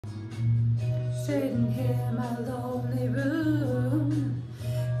Sitting here in my lonely room,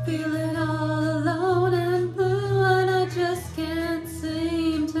 feeling all alone and blue, and I just can't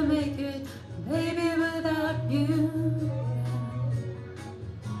seem to make it, baby, without you.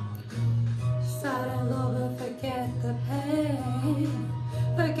 Start all over, forget the pain,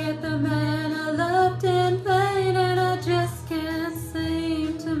 forget the man I loved in vain, and I just can't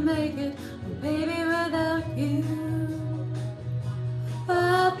seem to make it, baby, without you.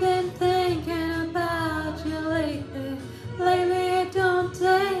 I've been thinking about you lately. Lately it don't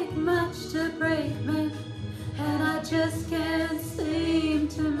take much to break me, and I just can't seem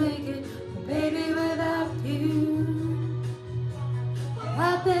to make it, baby, without you.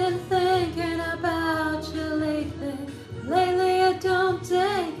 I've been thinking about you lately. Lately it don't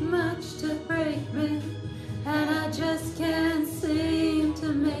take much to break me, and I just can't seem to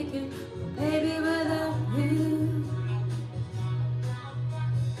make it, baby, without you.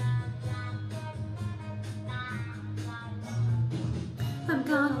 I'm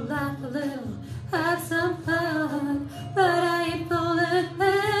gonna laugh a little, have some fun, but I ain't fooling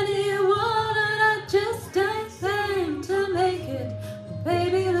anyone, and I just don't seem to make it,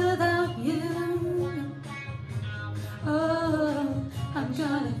 baby, without you. Oh, I'm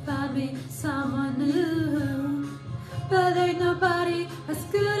gonna find me someone new, but ain't nobody as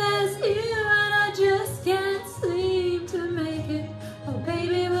good as you, and I just can't seem to make it, oh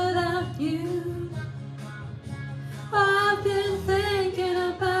baby, without you. I've been thinking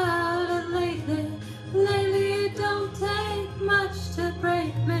about it lately. Lately it don't take much to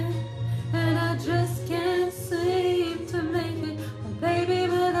break me, and I just can't seem to make it, oh baby,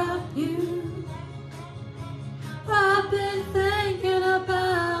 without you. I've been thinking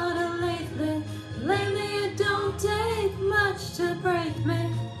about it lately. Lately it don't take much to break me,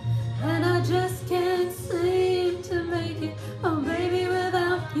 and I just can't seem to make it, oh baby,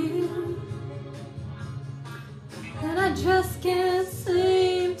 without you. And I just can't see